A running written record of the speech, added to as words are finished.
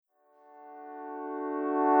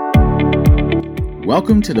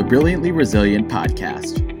Welcome to the Brilliantly Resilient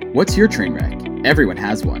podcast. What's your train wreck? Everyone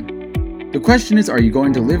has one. The question is, are you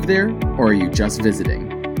going to live there or are you just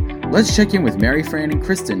visiting? Let's check in with Mary Fran and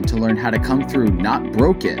Kristen to learn how to come through not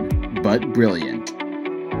broken, but brilliant.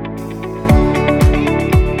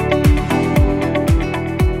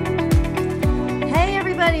 Hey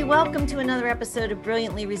everybody, welcome to another episode of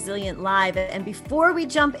Brilliantly Resilient Live. And before we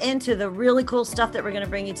jump into the really cool stuff that we're going to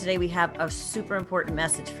bring you today, we have a super important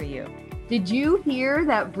message for you. Did you hear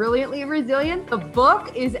that Brilliantly Resilient, the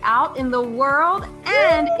book, is out in the world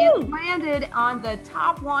and it landed on the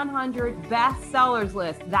top 100 bestsellers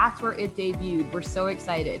list? That's where it debuted. We're so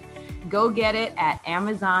excited. Go get it at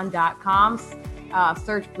Amazon.com.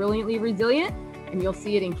 Search Brilliantly Resilient and you'll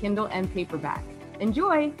see it in Kindle and paperback.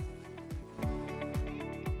 Enjoy.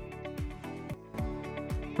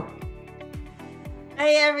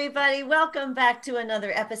 Hey everybody, welcome back to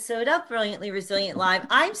another episode of Brilliantly Resilient Live.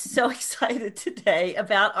 I'm so excited today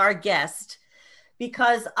about our guest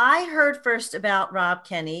because I heard first about Rob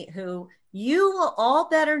Kenny, who you will all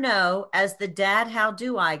better know as the Dad How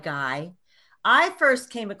Do I guy. I first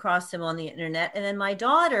came across him on the internet, and then my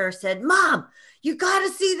daughter said, Mom, you got to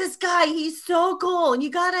see this guy. He's so cool, and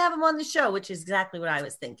you got to have him on the show, which is exactly what I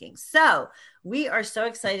was thinking. So we are so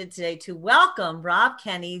excited today to welcome Rob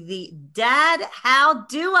Kenny, the Dad How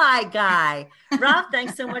Do I guy. Rob,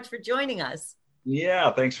 thanks so much for joining us.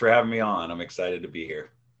 Yeah, thanks for having me on. I'm excited to be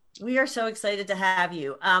here. We are so excited to have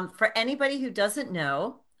you. For anybody who doesn't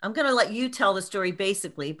know, I'm going to let you tell the story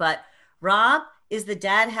basically, but Rob is the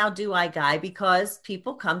Dad How Do I guy because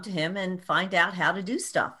people come to him and find out how to do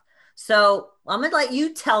stuff. So I'm going to let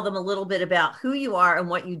you tell them a little bit about who you are and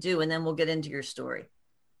what you do, and then we'll get into your story.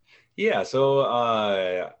 Yeah,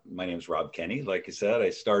 so my name is Rob Kenny. Like you said, I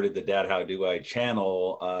started the Dad How Do I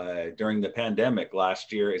channel during the pandemic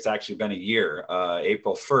last year. It's actually been a year.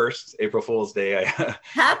 April 1st, April Fool's Day.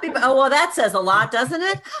 Well, that says a lot, doesn't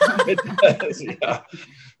it? It does, yeah.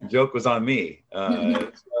 Joke was on me.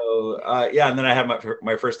 And then I had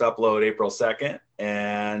my first upload April 2nd.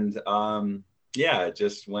 And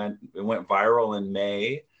it went viral in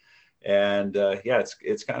May. And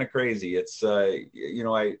it's kind of crazy. It's,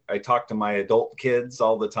 I talk to my adult kids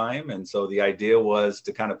all the time. And so the idea was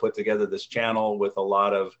to kind of put together this channel with a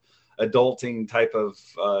lot of adulting type of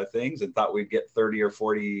things, and thought we'd get 30 or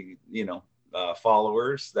 40,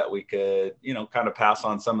 followers that we could, kind of pass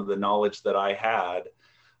on some of the knowledge that I had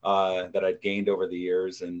that I'd gained over the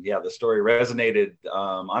years. And yeah, the story resonated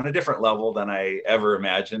on a different level than I ever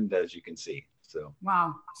imagined, as you can see. So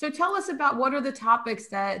wow. So tell us about what are the topics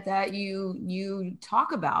that you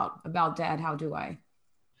talk about Dad How Do I?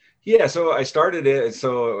 Yeah, so I started it.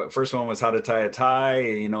 So first one was how to tie a tie,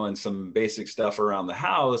 and some basic stuff around the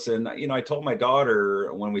house. And, I told my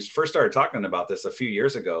daughter when we first started talking about this a few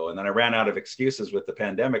years ago, and then I ran out of excuses with the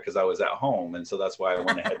pandemic because I was at home. And so that's why I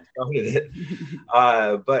went ahead and started it.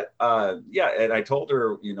 And I told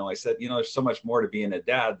her, I said, there's so much more to being a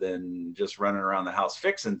dad than just running around the house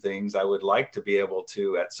fixing things. I would like to be able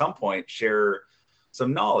to, at some point, share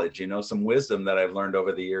some knowledge, some wisdom that I've learned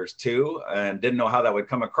over the years too, and didn't know how that would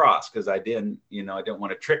come across because I didn't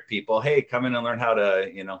want to trick people. Hey, come in and learn how to,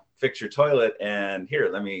 fix your toilet, and here,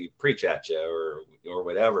 let me preach at you or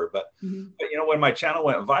whatever. But when my channel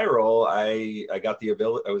went viral, I got the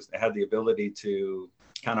ability. I had the ability to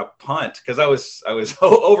kind of punt because I was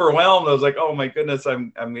overwhelmed. I was like, oh my goodness,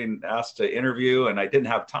 I'm being asked to interview, and I didn't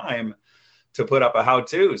have time to put up a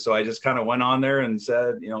how-to. So I just kind of went on there and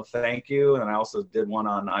said, thank you. And I also did one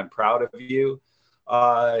on, I'm proud of you. So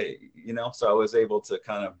I was able to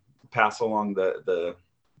kind of pass along a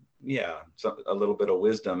little bit of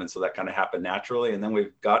wisdom. And so that kind of happened naturally. And then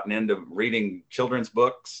we've gotten into reading children's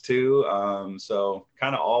books too. So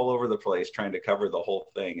kind of all over the place, trying to cover the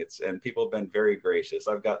whole thing. And people have been very gracious.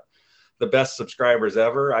 I've got the best subscribers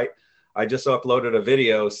ever. I just uploaded a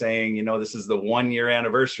video saying, this is the 1 year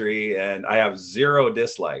anniversary, and I have 0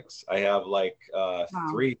 dislikes. I have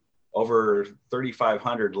over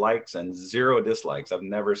 3,500 likes and 0 dislikes. I've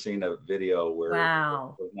never seen a video where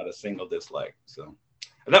there's not a single dislike. So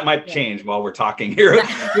that might change while we're talking here.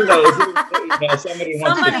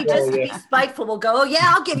 Somebody just to be spiteful will go, oh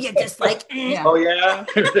yeah, I'll give you a dislike. Oh yeah,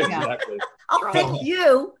 exactly. I'll pick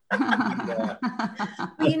you.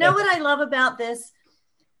 You know what I love about this?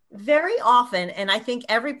 Very often, and I think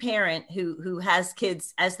every parent who has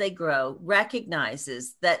kids as they grow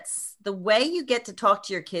recognizes that the way you get to talk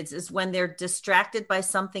to your kids is when they're distracted by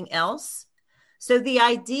something else. So the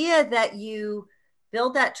idea that you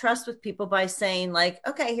build that trust with people by saying like,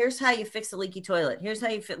 okay, here's how you fix a leaky toilet. Here's how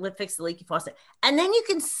you fix the leaky faucet. And then you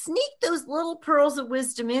can sneak those little pearls of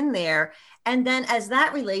wisdom in there. And then as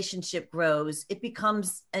that relationship grows, it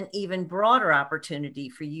becomes an even broader opportunity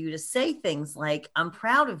for you to say things like, I'm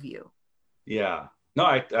proud of you. Yeah, no,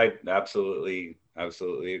 I absolutely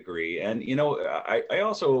agree. And, I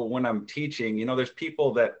also, when I'm teaching, there's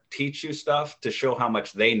people that teach you stuff to show how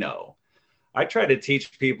much they know. I try to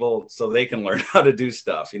teach people so they can learn how to do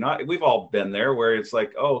stuff. We've all been there where it's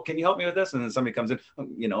like, oh, can you help me with this? And then somebody comes in,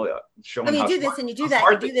 showing you how do smart, this and you do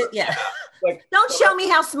that. You do this. Yeah. Like, don't show me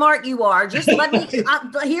how smart you are. Just let me,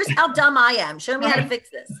 here's how dumb I am. Show me how to fix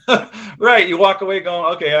this. Right. You walk away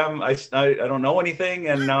going, okay, I don't know anything.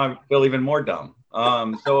 And now I feel even more dumb.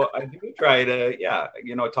 So I do try to,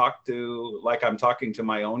 talk to, like I'm talking to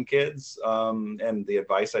my own kids. And the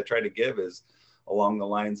advice I try to give is along the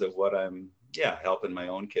lines of what I'm helping my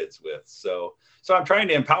own kids with. So I'm trying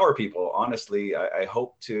to empower people. Honestly, I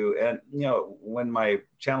hope to. And, when my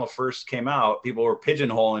channel first came out, people were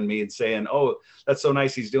pigeonholing me and saying, oh, that's so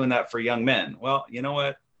nice, he's doing that for young men. Well, you know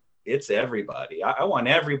what? It's everybody. I want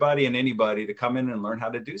everybody and anybody to come in and learn how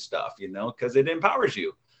to do stuff, because it empowers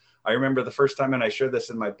you. I remember the first time, and I shared this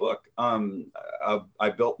in my book, I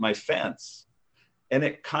built my fence. And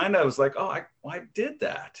it kind of was like, oh, I did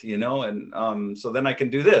that, and so then I can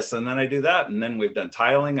do this, and then I do that, and then we've done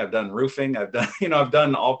tiling, I've done roofing, I've done, I've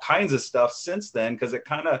done all kinds of stuff since then, because it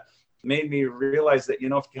kind of made me realize that, if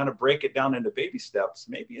you kind of break it down into baby steps,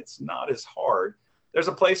 maybe it's not as hard. There's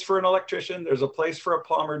a place for an electrician, there's a place for a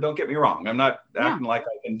plumber. Don't get me wrong, I'm not acting like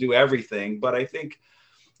I can do everything, but I think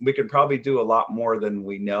we could probably do a lot more than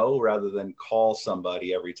we know, rather than call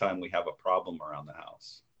somebody every time we have a problem around the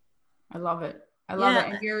house. I love it. I love it.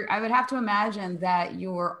 And I would have to imagine that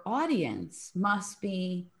your audience must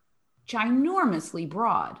be ginormously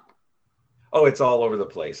broad. Oh, it's all over the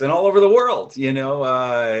place and all over the world,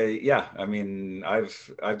 I mean,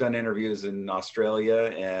 I've done interviews in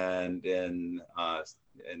Australia and in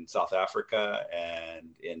South Africa and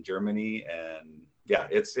in Germany, and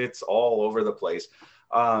it's all over the place.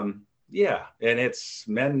 And it's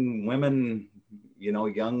men, women,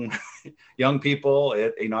 young people.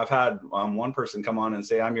 I've had one person come on and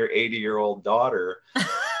say, I'm your 80-year-old daughter.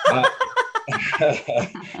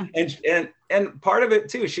 And part of it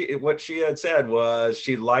too, what she had said was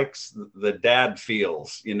she likes the dad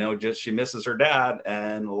feels, just she misses her dad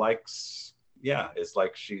and likes, it's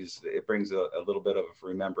like it brings a little bit of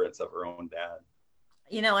remembrance of her own dad.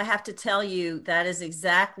 I have to tell you, that is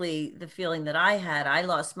exactly the feeling that I had. I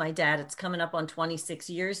lost my dad. It's coming up on 26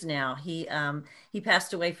 years now. He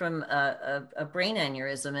passed away from a brain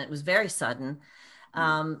aneurysm. And it was very sudden.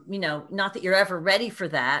 Not that you're ever ready for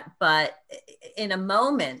that, but in a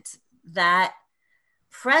moment, that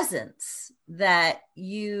presence that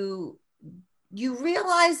you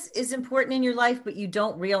realize is important in your life, but you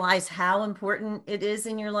don't realize how important it is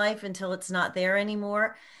in your life until it's not there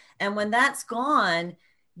anymore. And when that's gone,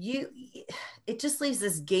 it just leaves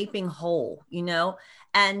this gaping hole,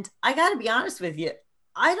 and I got to be honest with you.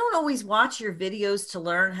 I don't always watch your videos to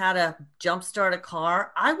learn how to jumpstart a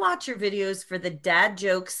car. I watch your videos for the dad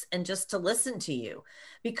jokes and just to listen to you,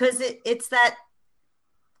 because it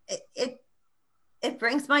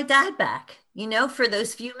brings my dad back, for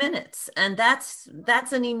those few minutes. And that's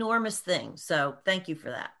an enormous thing. So thank you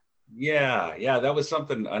for that. Yeah, that was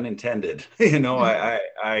something unintended.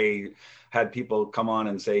 I had people come on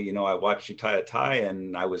and say, I watched you tie a tie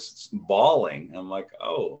and I was bawling. I'm like,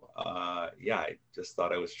 I just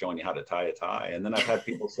thought I was showing you how to tie a tie. And then I've had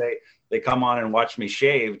people say they come on and watch me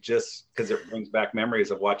shave just because it brings back memories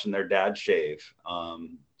of watching their dad shave. I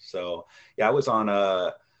was on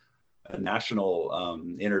a national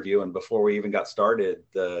interview, and before we even got started,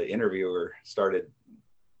 the interviewer started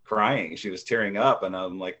crying. She was tearing up, and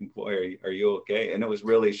I'm like, boy, are you okay? And it was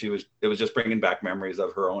really, it was just bringing back memories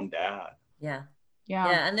of her own dad. Yeah.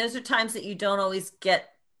 And those are times that you don't always get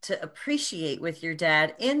to appreciate with your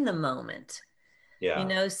dad in the moment.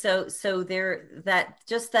 Yeah. So there,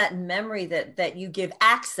 that memory that you give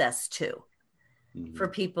access to for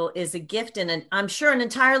people is a gift, and I'm sure an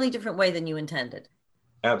entirely different way than you intended.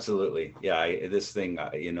 Absolutely. Yeah. This thing,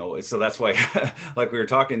 so that's why, like we were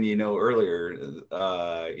talking, earlier,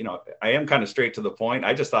 I am kind of straight to the point.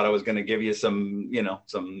 I just thought I was going to give you some,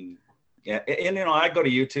 I go to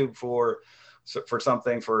YouTube for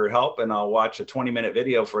something for help, and I'll watch a 20-minute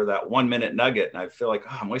video for that 1-minute nugget. And I feel like,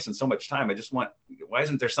 I'm wasting so much time. Why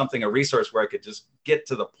isn't there a resource where I could just get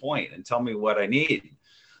to the point and tell me what I need?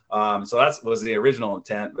 So that was the original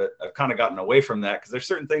intent, but I've kind of gotten away from that because there's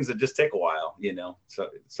certain things that just take a while, you know. So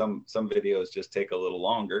some videos just take a little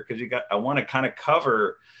longer because I want to kind of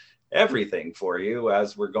cover everything for you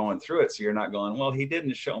as we're going through it. So you're not going, well, he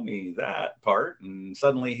didn't show me that part, and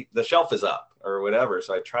suddenly the shelf is up or whatever.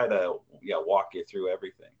 So I try to walk you through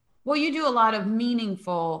everything. Well, you do a lot of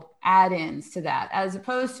meaningful add-ins to that, as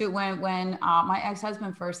opposed to when my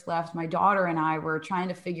ex-husband first left, my daughter and I were trying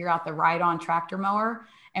to figure out the ride-on tractor mower,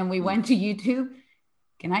 and we went to YouTube.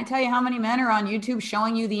 Can I tell you how many men are on YouTube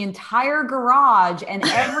showing you the entire garage and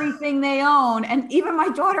everything they own? And even my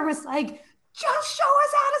daughter was like, just show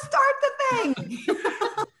us how to start the thing.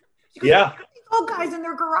 Yeah. Old guys in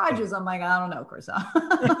their garages. I'm like, I don't know, Chris.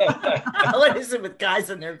 What is it with guys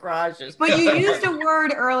in their garages? But you used a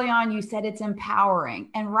word early on. You said it's empowering.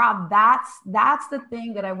 And Rob, that's the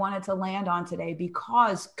thing that I wanted to land on today,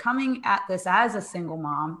 because coming at this as a single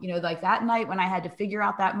mom, you know, like that night when I had to figure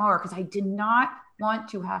out that mower, because I did not want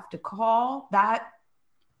to have to call that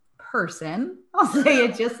person, I'll say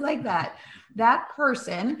it just like that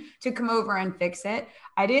person to come over and fix it.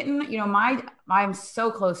 I didn't, you know, I'm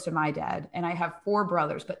so close to my dad, and I have 4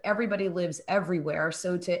 brothers, but everybody lives everywhere.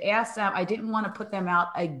 So to ask them, I didn't want to put them out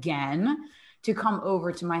again to come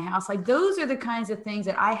over to my house. Like, those are the kinds of things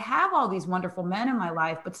that I have all these wonderful men in my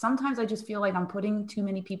life, but sometimes I just feel like I'm putting too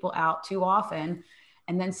many people out too often.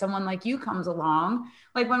 And then someone like you comes along.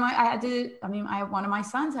 Like when one of my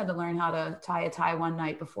sons had to learn how to tie a tie one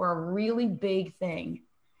night before a really big thing.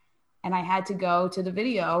 And I had to go to the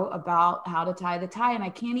video about how to tie the tie. And I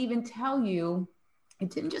can't even tell you, it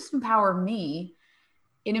didn't just empower me,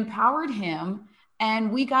 it empowered him.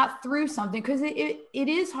 And we got through something, because it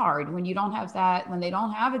is hard when you don't have that, when they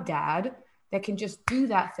don't have a dad that can just do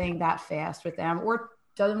that thing that fast with them. Or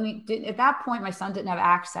at that point, my son didn't have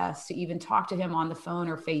access to even talk to him on the phone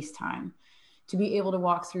or FaceTime to be able to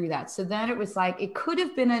walk through that. So then it was like, it could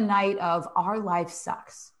have been a night of our life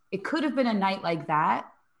sucks. It could have been a night like that,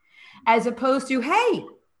 as opposed to, hey,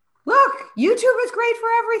 look, YouTube is great for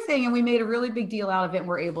everything. And we made a really big deal out of it, and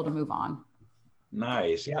we're able to move on.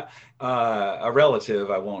 Nice. Yeah. A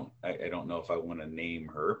relative, I don't know if I want to name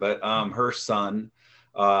her, but her son,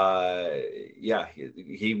 he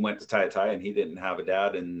went to tie a tie, and he didn't have a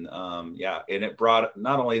dad. And and it brought,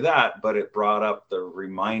 not only that, but it brought up the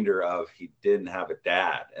reminder of he didn't have a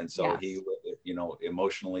dad. And so he, you know,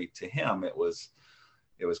 emotionally to him, it was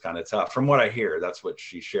kind of tough. From what I hear, that's what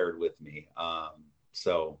she shared with me. And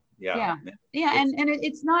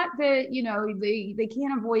it's not that, you know, they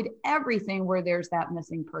can't avoid everything where there's that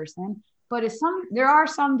missing person, but there are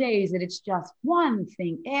some days that it's just one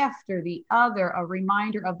thing after the other, a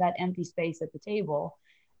reminder of that empty space at the table.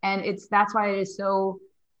 And that's why it's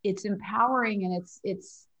empowering, and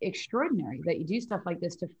it's extraordinary that you do stuff like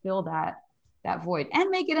this to fill that void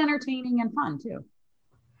and make it entertaining and fun too.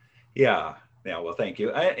 Yeah. Yeah, well, thank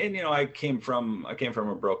you. I came from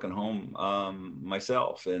a broken home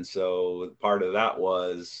myself, and so part of that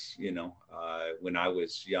was, you know, when I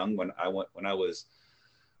was young, when I was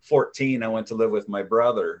 14, I went to live with my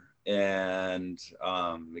brother, and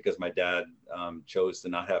because my dad chose to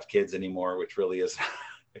not have kids anymore, which really is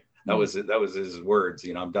that was his words.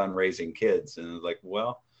 You know, I'm done raising kids, and like,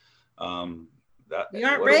 well. We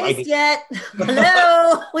aren't raised yet.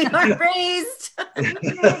 Hello, we aren't raised. What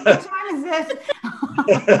time is this?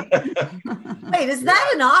 Wait, is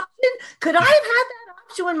that an option? Could I have had that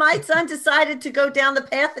option when my son decided to go down the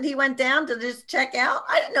path that he went down, to just check out?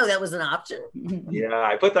 I didn't know that was an option. Yeah,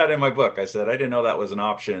 I put that in my book. I said, I didn't know that was an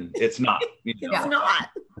option. It's not. You know? It's not.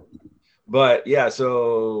 But yeah,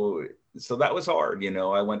 so that was hard. You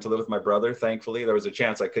know, I went to live with my brother. Thankfully, there was a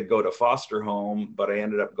chance I could go to foster home, but I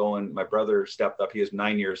ended up going. My brother stepped up. He is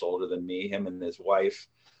 9 years older than me. Him and his wife,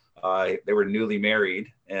 they were newly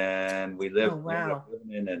married, and we lived, we ended up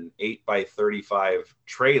living in an 8x35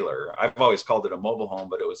 trailer. I've always called it a mobile home,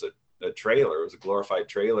 but it was a trailer. It was a glorified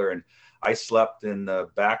trailer, and I slept in the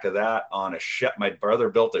back of that on a shelf. My brother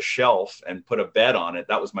built a shelf and put a bed on it.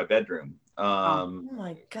 That was my bedroom. Oh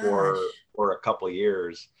my gosh. For a couple of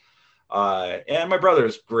years. And my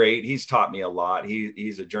brother's great. He's taught me a lot.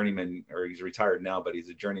 He's a journeyman, or he's retired now, but he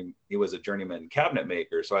was a journeyman cabinet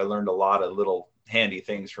maker. So I learned a lot of little handy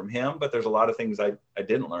things from him, but there's a lot of things I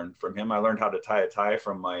didn't learn from him. I learned how to tie a tie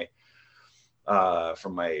from my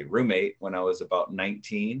roommate when I was about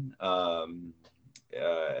 19.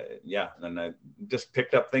 And I just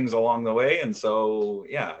picked up things along the way. And so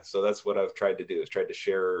that's what I've tried to do, is tried to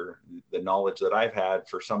share the knowledge that I've had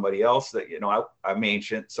for somebody else that, you know, I'm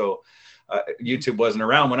ancient. So YouTube wasn't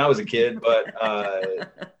around when I was a kid, but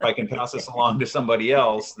if I can pass this along to somebody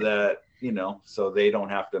else that, you know, so they don't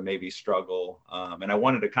have to maybe struggle. And I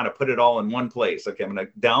wanted to kind of put it all in one place. Okay, I'm going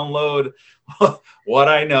to download what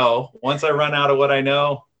I know. Once I run out of what I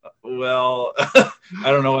know, well, I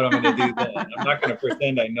don't know what I'm going to do then. I'm not going to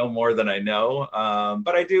pretend I know more than I know.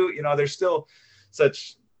 But I do, you know, there's still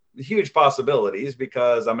such huge possibilities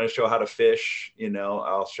because I'm going to show how to fish, you know,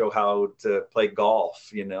 I'll show how to play golf,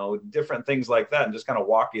 you know, different things like that, and just kind of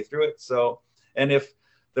walk you through it. So, and if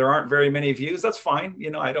there aren't very many views, that's fine. You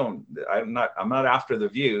know, I'm not after the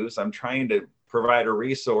views. I'm trying to provide a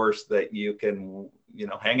resource that you can, you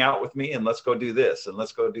know, hang out with me and let's go do this and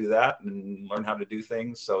let's go do that and learn how to do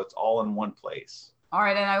things. So it's all in one place. All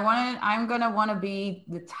right. And I'm going to want to be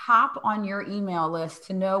the top on your email list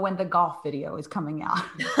to know when the golf video is coming out.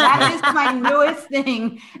 That is my newest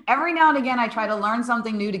thing. Every now and again, I try to learn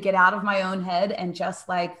something new to get out of my own head and just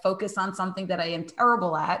like focus on something that I am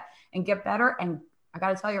terrible at and get better. And I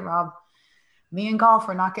got to tell you, Rob, me and golf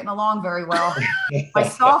are not getting along very well. My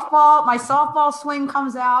softball swing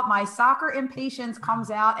comes out, my soccer impatience comes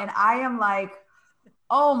out, and I am like,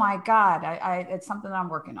 oh my God, it's something that I'm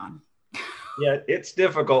working on. Yeah, it's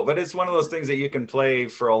difficult, but it's one of those things that you can play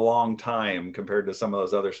for a long time compared to some of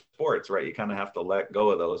those other sports, right? You kind of have to let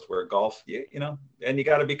go of those, where golf, you know, and you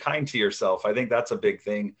got to be kind to yourself. I think that's a big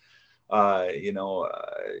thing. You know,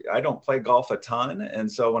 I don't play golf a ton.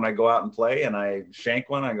 And so when I go out and play and I shank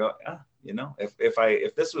one, I go, you know,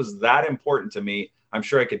 if this was that important to me, I'm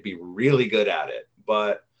sure I could be really good at it.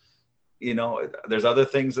 But, you know, there's other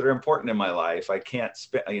things that are important in my life. I can't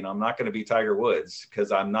spend, you know, I'm not going to be Tiger Woods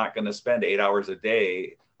because I'm not going to spend 8 hours a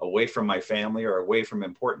day away from my family or away from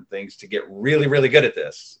important things to get really, really good at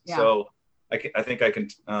this. Yeah. So I think I can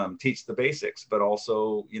teach the basics, but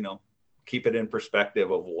also, you know, keep it in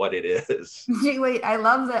perspective of what it is. Wait, I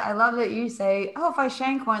love that you say, oh, if I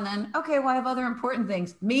shank one, then okay, well, I have other important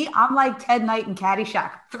things. Me, I'm like Ted Knight in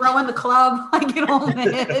Caddyshack, throwing the club, I get all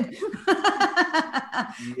mad.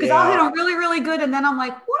 Because I'll hit them really, really good. And then I'm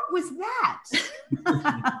like, what was that?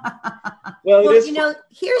 Well, you know,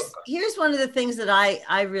 here's one of the things that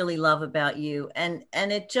I really love about you. And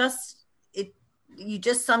you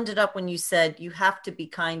just summed it up when you said you have to be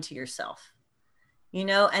kind to yourself. You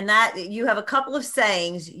know, and that you have a couple of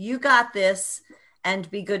sayings, you got this, and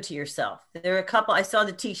be good to yourself. There are a couple, I saw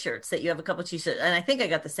the t-shirts that you have a couple of t-shirts, and I think I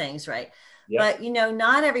got the sayings right. Yep. But, you know,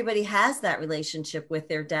 not everybody has that relationship with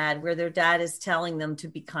their dad where their dad is telling them to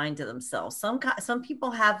be kind to themselves. Some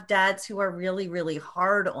people have dads who are really, really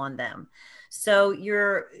hard on them. So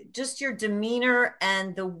your demeanor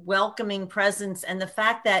and the welcoming presence and the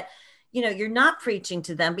fact that, you know, you're not preaching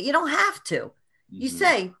to them, but you don't have to. You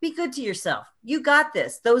say, be good to yourself. You got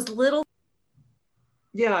this. Those little.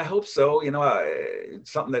 Yeah, I hope so. You know,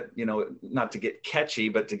 something that, you know, not to get catchy,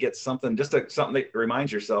 but to get something, something that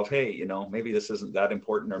reminds yourself, hey, you know, maybe this isn't that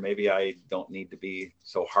important, or maybe I don't need to be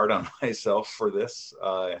so hard on myself for this.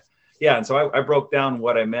 Yeah. And so I broke down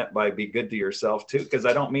what I meant by be good to yourself too, because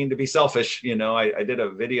I don't mean to be selfish. You know, I did a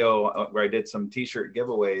video where I did some t-shirt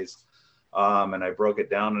giveaways. And I broke it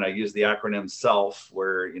down and I used the acronym SELF,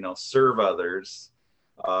 where, you know, serve others,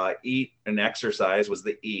 eat and exercise was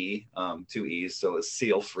the E, 2 E's. So it's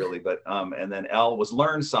SEALF really, but, and then L was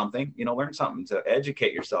learn something, you know, learn something to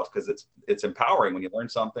educate yourself, because it's empowering when you learn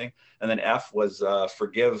something. And then F was,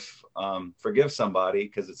 forgive somebody,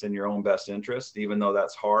 because it's in your own best interest, even though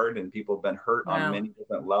that's hard and people have been hurt on many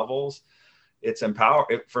different levels. It's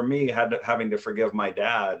for me, having to forgive my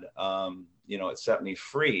dad. You know, it set me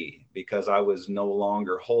free because I was no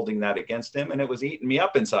longer holding that against him, and it was eating me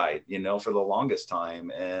up inside, you know, for the longest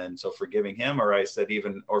time. And so forgiving him, or I said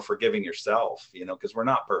or forgiving yourself, you know, because we're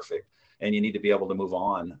not perfect and you need to be able to move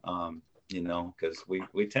on, you know, because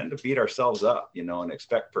we tend to beat ourselves up, you know, and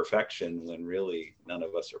expect perfection when really none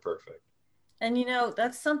of us are perfect. And, you know,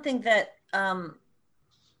 that's something that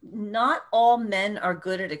not all men are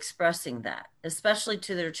good at expressing that, especially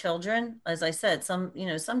to their children. As I said, some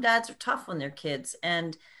dads are tough on their kids,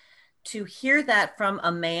 and to hear that from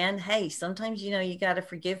a man, hey, sometimes, you know, you got to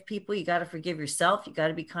forgive people. You got to forgive yourself. You got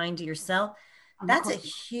to be kind to yourself. That's a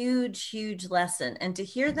huge, huge lesson. And to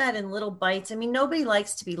hear that in little bites, I mean, nobody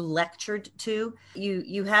likes to be lectured to.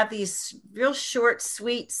 You have these real short,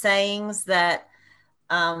 sweet sayings that,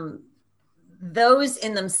 those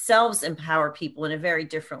in themselves empower people in a very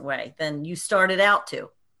different way than you started out to.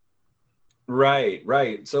 Right.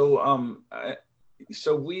 So, my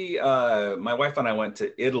wife and I went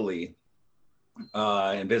to Italy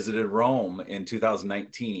and visited Rome in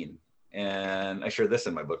 2019. And I share this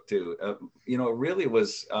in my book too. You know, it really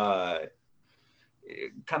was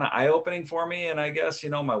kind of eye-opening for me. And I guess,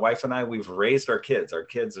 my wife and I, we've raised our kids. Our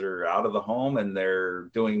kids are out of the home and they're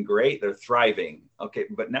doing great. They're thriving. Okay,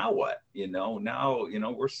 but now what? Now,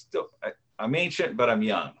 we're still, I'm ancient, but I'm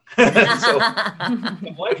young. So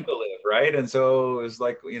life to live, right? And so it was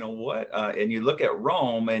like, what? And you look at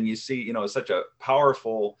Rome and you see, it's such a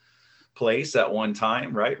powerful place at one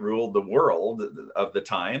time, right? Ruled the world of the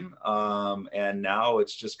time. And now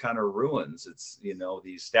it's just kind of ruins. It's,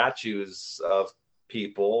 these statues of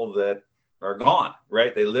people that are gone,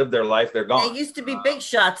 right? They lived their life, they're gone. They used to be big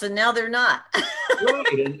shots and now they're not.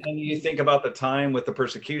 Right. And you think about the time with the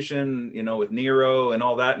persecution, with Nero and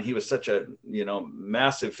all that. And he was such a,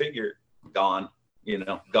 massive figure. Gone.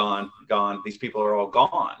 Gone. These people are all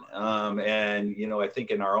gone. And, I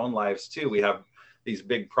think in our own lives too, we have these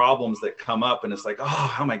big problems that come up and it's like, oh,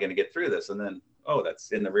 how am I going to get through this? And then, oh,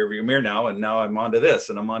 that's in the rearview mirror now. And now I'm onto this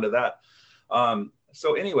and I'm onto that.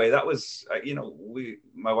 So anyway, that was,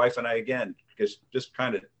 my wife and I, again, just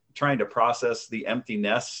kind of trying to process the empty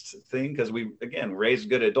nest thing. Cause we, again, raised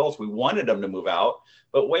good adults. We wanted them to move out,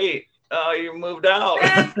 but wait, you moved out.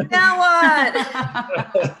 Now what?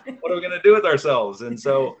 What are we going to do with ourselves? And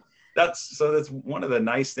so that's one of the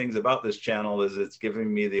nice things about this channel is it's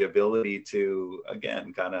giving me the ability to,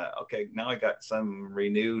 again, kind of, okay, now I got some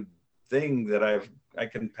renewed thing that I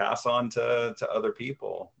can pass on to other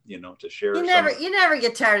people, to share. You never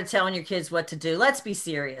get tired of telling your kids what to do. Let's be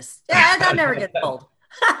serious. Yeah, that never gets old.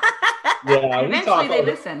 Yeah, eventually they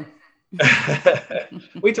listen.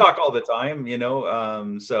 We talk all the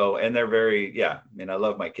time, so, and they're very, I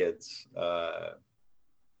love my kids.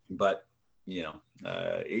 But,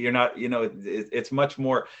 you're not, it's much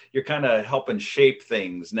more, you're kind of helping shape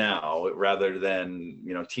things now rather than,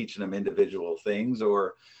 teaching them individual things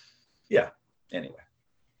anyway.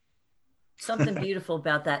 Something beautiful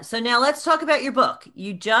about that. So now let's talk about your book.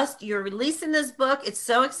 You're releasing this book. It's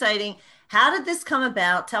so exciting. How did this come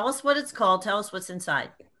about? Tell us what it's called. Tell us what's inside.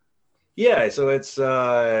 Yeah, so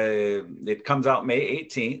it comes out May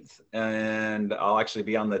 18th, and I'll actually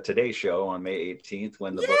be on the Today Show on May 18th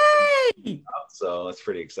when the book comes out, so that's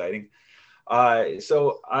pretty exciting.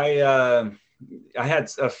 So I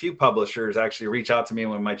had a few publishers actually reach out to me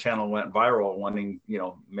when my channel went viral, wanting,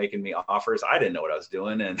 making me offers. I didn't know what I was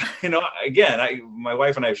doing, and again, my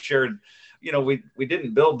wife and I have shared. We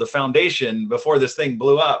didn't build the foundation before this thing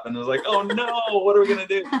blew up, and it was like, oh no, what are we gonna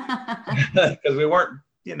do? Because we weren't,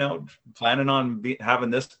 planning on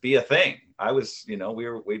having this be a thing. I was,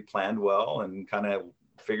 we planned well and kind of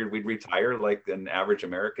figured we'd retire like an average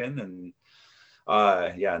American, and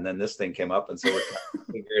and then this thing came up, and so we're trying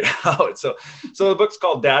to figure it out. So the book's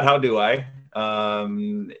called Dad, How Do I?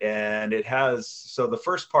 And it has, so the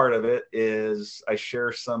first part of it is I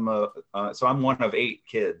share some, so I'm one of 8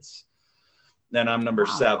 kids, and I'm number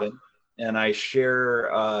 7, and I share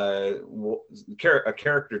a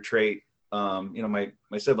character trait.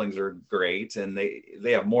 My siblings are great, and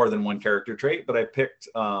they have more than one character trait, but I picked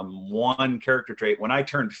one character trait. When I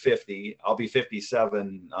turned 50, I'll be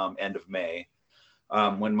 57 end of May.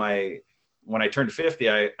 When I turned 50,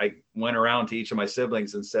 I went around to each of my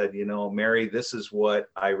siblings and said, Mary, this is what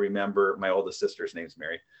I remember. My oldest sister's name's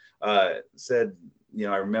Mary. Said,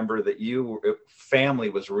 I remember that family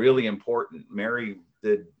was really important. Mary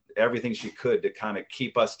did everything she could to kind of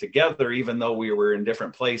keep us together, even though we were in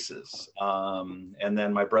different places. And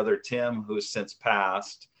then my brother Tim, who's since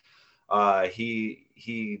passed, I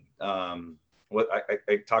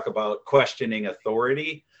talk about questioning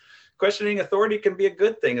authority. Questioning authority can be a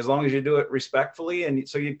good thing as long as you do it respectfully, and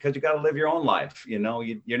because you got to live your own life. You're not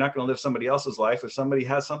going to live somebody else's life. If somebody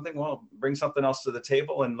has something, well, bring something else to the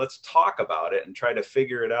table and let's talk about it and try to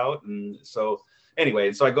figure it out. And so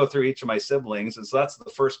anyway, so I go through each of my siblings, and so that's the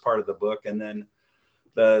first part of the book. And then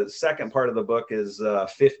the second part of the book is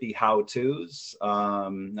 50 how-tos,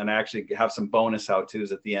 and I actually have some bonus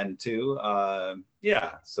how-tos at the end too.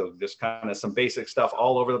 So just kind of some basic stuff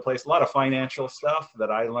all over the place. A lot of financial stuff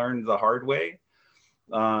that I learned the hard way.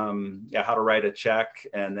 How to write a check,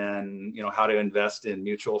 and then how to invest in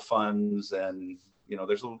mutual funds, and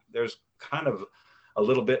there's kind of a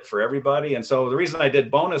little bit for everybody. And so the reason I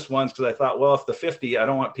did bonus ones, because I thought, well, if the 50, I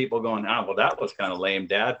don't want people going, well, that was kind of lame,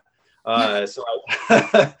 Dad. So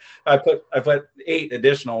I put 8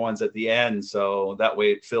 additional ones at the end, so that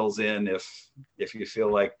way it fills in if you feel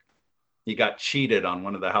like you got cheated on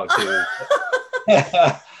one of the how-tos.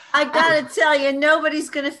 I gotta tell you, nobody's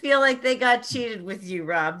gonna feel like they got cheated with you,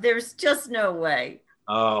 Rob. There's just no way.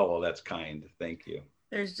 Oh, well, that's kind. Thank you.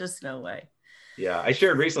 There's just no way. Yeah, I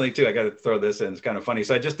shared recently too. I got to throw this in. It's kind of funny.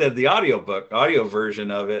 So I just did the audio version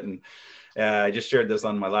of it, and I just shared this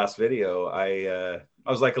on my last video.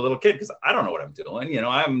 I was like a little kid because I don't know what I'm doing.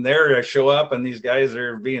 I'm there, I show up and these guys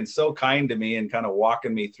are being so kind to me and kind of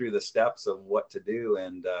walking me through the steps of what to do.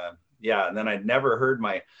 And and then I never heard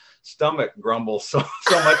my stomach grumble so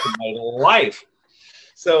much in my life.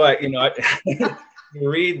 So I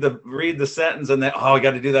read the sentence and then, I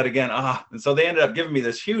got to do that again. And so they ended up giving me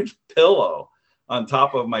this huge pillow on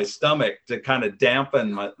top of my stomach to kind of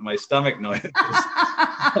dampen my stomach noise.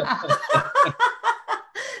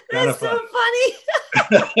 That's so funny.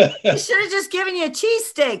 He should have just given you a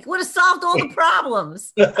cheesesteak. Would have solved all the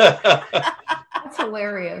problems. That's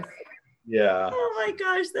hilarious. Yeah. Oh my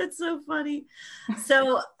gosh, that's so funny.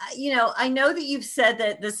 So, I know that you've said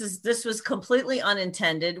that this was completely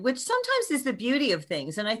unintended, which sometimes is the beauty of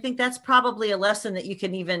things. And I think that's probably a lesson that you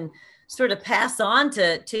can even sort of pass on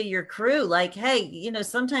to your crew. Like, hey,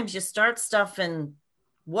 sometimes you start stuff and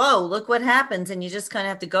whoa, look what happens. And you just kind of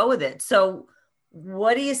have to go with it. So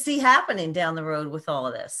what do you see happening down the road with all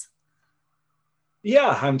of this?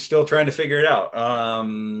 Yeah, I'm still trying to figure it out.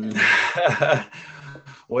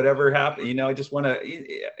 Whatever happened, I just want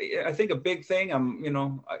to, I think a big thing,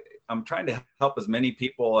 I'm trying to help as many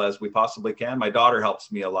people as we possibly can. My daughter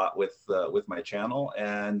helps me a lot with my channel.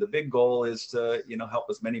 And the big goal is to, help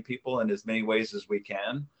as many people in as many ways as we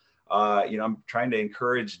can. I'm trying to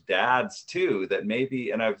encourage dads too, that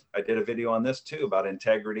maybe, and I did a video on this too, about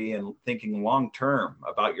integrity and thinking long-term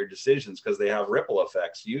about your decisions, because they have ripple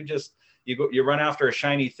effects. You run after a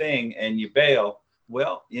shiny thing and you bail.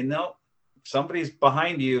 Well, somebody's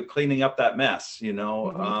behind you cleaning up that mess,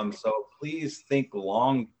 Mm-hmm. So please think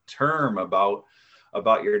long term about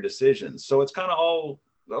your decisions. So it's kind of all,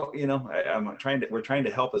 we're trying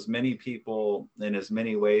to help as many people in as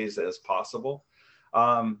many ways as possible.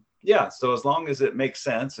 So as long as it makes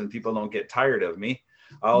sense and people don't get tired of me,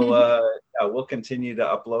 we'll continue to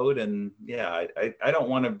upload. And I don't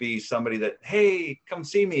want to be somebody that, hey, come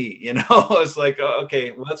see me, it's like,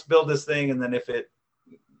 okay, let's build this thing, and then if it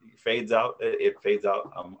fades out, it fades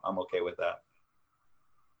out. I'm okay with that.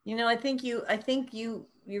 I think you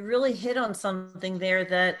really hit on something there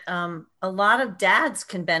that a lot of dads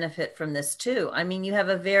can benefit from this too. I mean, you have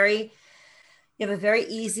a very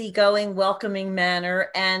easygoing, welcoming manner,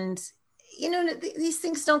 and these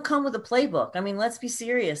things don't come with a playbook. I mean, let's be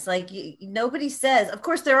serious. Like nobody says, of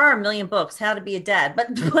course, there are a million books, how to be a dad,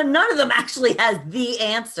 but none of them actually has the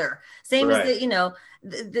answer. Same right. As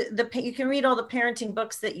you can read all the parenting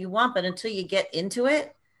books that you want, but until you get into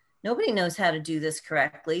it, nobody knows how to do this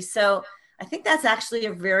correctly. So I think that's actually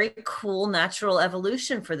a very cool natural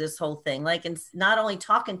evolution for this whole thing. Like, it's not only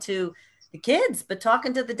talking to the kids, but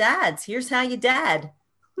talking to the dads. Here's how you dad.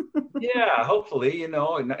 Yeah, hopefully, and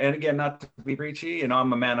again, not to be preachy,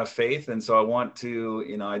 I'm a man of faith. And so I want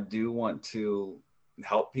to, I do want to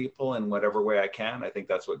help people in whatever way I can. I think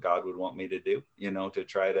that's what God would want me to do, to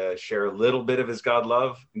try to share a little bit of his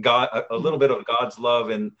a little bit of God's love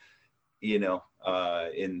and, in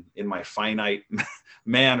my finite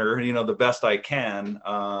manner, the best I can.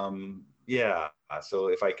 So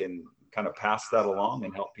if I can kind of pass that along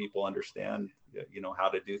and help people understand, how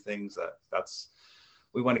to do things,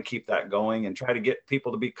 we want to keep that going and try to get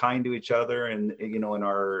people to be kind to each other. And, in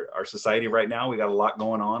our society right now, we got a lot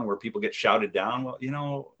going on where people get shouted down. Well,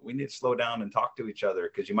 we need to slow down and talk to each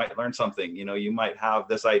other, because you might learn something. You might have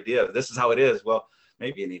this idea, this is how it is. Well,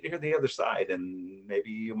 maybe you need to hear the other side, and maybe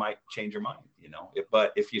you might change your mind,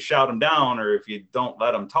 but if you shout them down, or if you don't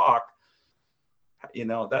let them talk,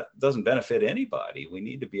 that doesn't benefit anybody. We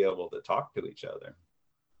need to be able to talk to each other.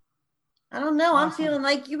 I don't know. I'm feeling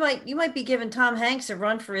like you might be giving Tom Hanks a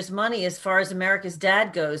run for his money as far as America's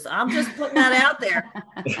Dad goes. I'm just putting that out there.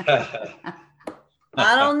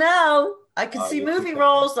 I don't know. I can see movie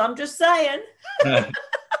roles. I'm just saying.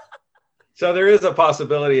 So there is a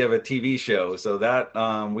possibility of a TV show. So that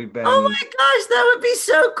we've been. Oh my gosh, that would be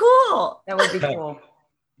so cool. That would be cool.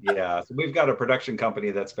 Yeah, so we've got a production company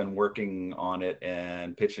that's been working on it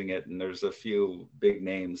and pitching it, and there's a few big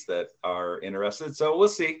names that are interested. So we'll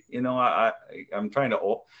see. I'm trying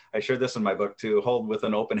to. I shared this in my book too. Hold with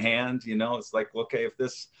an open hand. It's like, okay, if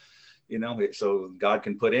this, so God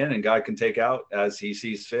can put in and God can take out as He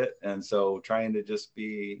sees fit, and so trying to just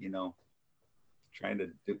be, trying to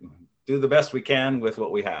do the best we can with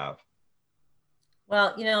what we have.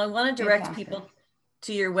 Well, I want to direct people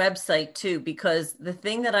to your website too, because the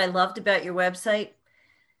thing that I loved about your website,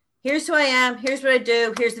 here's who I am, here's what I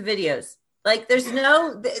do, here's the videos. Like there's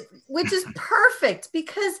which is perfect,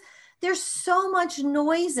 because there's so much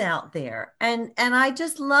noise out there. And I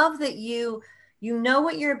just love that you know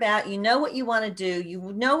what you're about, you know what you want to do,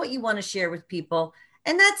 you know what you want to share with people,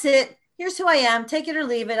 and that's it. here's who I am. Take it or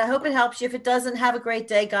leave it. I hope it helps you. If it doesn't, have a great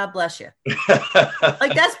day. God bless you.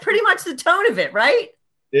 Like, that's pretty much the tone of it, right?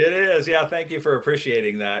 It is. Yeah. Thank you for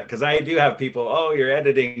appreciating that. Because I do have people, oh, your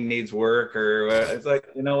editing needs work, or it's like,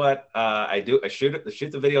 you know what? I shoot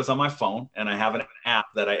the videos on my phone, and I have an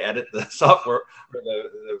app that I edit the software for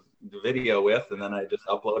the video with, and then I just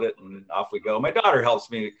upload it and off we go. My daughter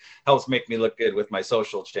helps make me look good with my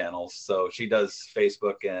social channels. So she does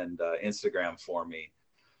Facebook and Instagram for me.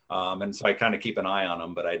 And so I kind of keep an eye on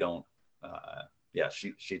them, but I don't,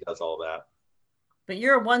 she does all that. But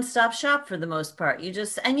you're a one-stop shop for the most part.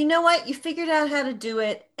 And you know what? You figured out how to do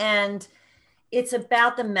it, and it's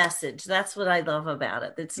about the message. That's what I love about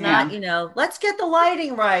it. It's not, let's get the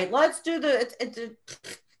lighting right. Let's do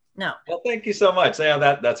no. Well, thank you so much.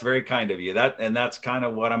 Yeah, that's very kind of you. That's kind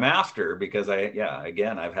of what I'm after, because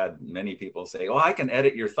again, I've had many people say, "Oh, I can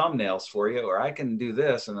edit your thumbnails for you, or I can do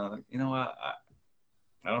this," and I'm like, you know what?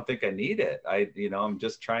 I don't think I need it. I'm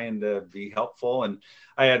just trying to be helpful. And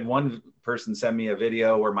I had one person send me a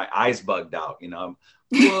video where my eyes bugged out.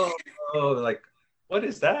 Whoa, like, what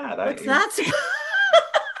is that? What's that?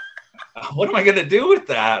 What am I going to do with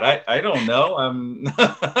that? I don't know.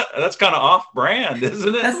 That's kind of off brand,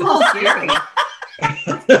 isn't it? That's a little scary.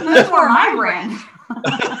 That's more my brand.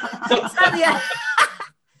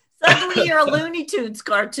 Suddenly you're a Looney Tunes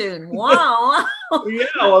cartoon. Wow. Yeah,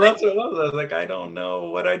 well, that's what it was. I was like, I don't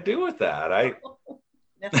know what I do with that.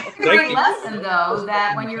 It's a great lesson, though,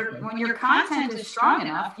 that when your content is strong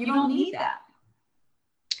enough, you don't need that.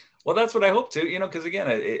 Well, that's what I hope to, because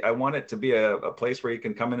again, I want it to be a place where you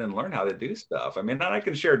can come in and learn how to do stuff. I mean, and I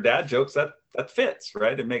can share dad jokes that fits,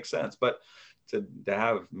 right? It makes sense. But to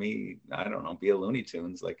have me, I don't know, be a Looney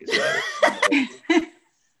Tunes, like you said.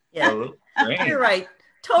 Yeah, you're right.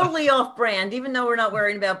 Totally off brand, even though we're not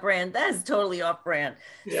worrying about brand. That is totally off brand.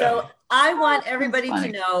 Yeah. So I want everybody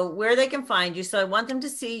to know where they can find you. So I want them to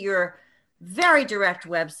see your very direct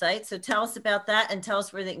website. So tell us about that, and tell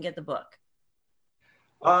us where they can get the book.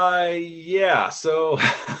 Yeah. So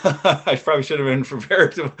I probably should have been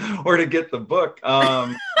prepared to where to get the book.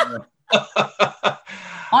 Well,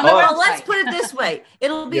 let's put it this way.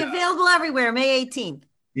 It'll be available everywhere, May 18th.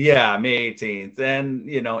 Yeah, May 18th. And,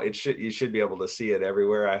 you should be able to see it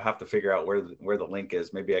everywhere. I have to figure out where the link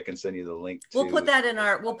is. Maybe I can send you the link. We'll put that in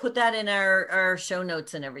our show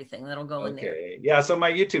notes and everything. That'll go in there. Okay. Yeah. So my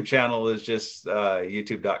YouTube channel is just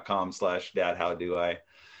youtube.com/dadhowdoi.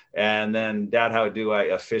 And then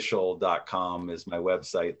dadhowdoiofficial.com is my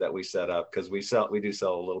website that we set up, because we do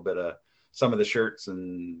sell a little bit of some of the shirts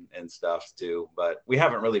and stuff too, but we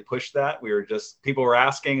haven't really pushed that. People were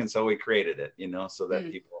asking, and so we created it, so that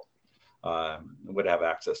people would have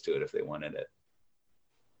access to it if they wanted it.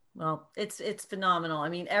 Well, it's phenomenal. I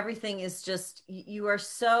mean, everything is just, you're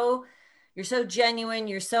so genuine,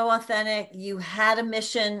 you're so authentic. You had a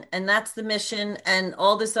mission, and that's the mission, and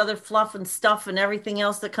all this other fluff and stuff and everything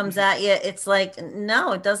else that comes at you, it's like,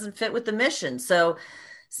 no, it doesn't fit with the mission. So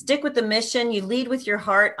stick with the mission. You lead with your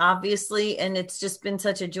heart, obviously, and it's just been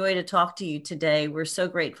such a joy to talk to you today. We're so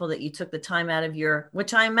grateful that you took the time out of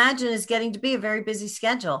which I imagine is getting to be a very busy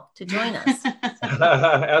schedule, to join us.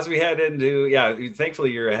 As we head into,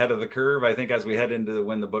 thankfully you're ahead of the curve. I think as we head into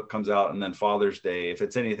when the book comes out, and then Father's Day, if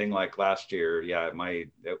it's anything like last year,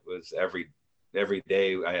 it was every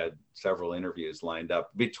day I had several interviews lined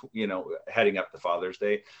up, heading up to Father's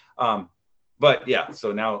Day. But yeah,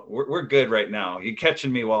 so now we're good right now. You're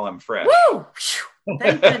catching me while I'm fresh. Woo!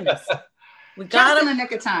 Thank goodness. We got him in the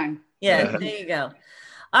nick of time. Yeah, there you go.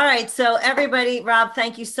 All right. So everybody, Rob,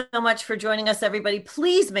 thank you so much for joining us. Everybody,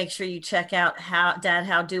 please make sure you check out Dad,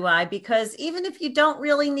 How Do I? Because even if you don't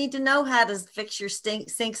really need to know how to fix your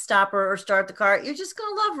sink stopper or start the car, you're just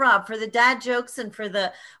going to love Rob for the dad jokes and for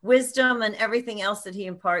the wisdom and everything else that he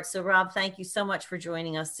imparts. So Rob, thank you so much for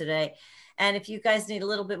joining us today. And if you guys need a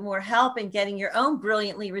little bit more help in getting your own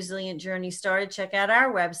Brilliantly Resilient journey started, check out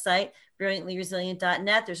our website,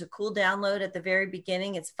 brilliantlyresilient.net. There's a cool download at the very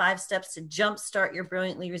beginning. It's 5 steps to jumpstart your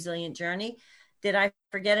Brilliantly Resilient journey. Did I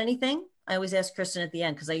forget anything? I always ask Kristen at the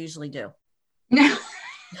end, because I usually do.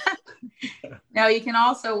 No, you can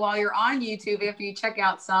also, while you're on YouTube, after you check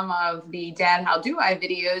out some of the Dad, How Do I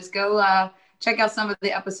videos, go check out some of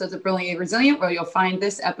the episodes of Brilliantly Resilient, where you'll find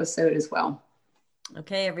this episode as well.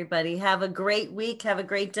 Okay, everybody, have a great week. Have a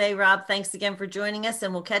great day. Rob, thanks again for joining us,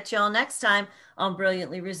 and we'll catch you all next time on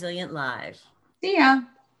Brilliantly Resilient Live. See ya.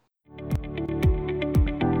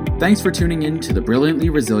 Thanks for tuning in to the Brilliantly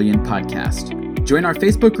Resilient podcast. Join our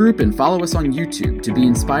Facebook group and follow us on YouTube to be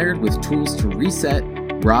inspired with tools to reset,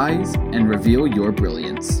 rise, and reveal your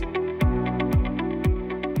brilliance.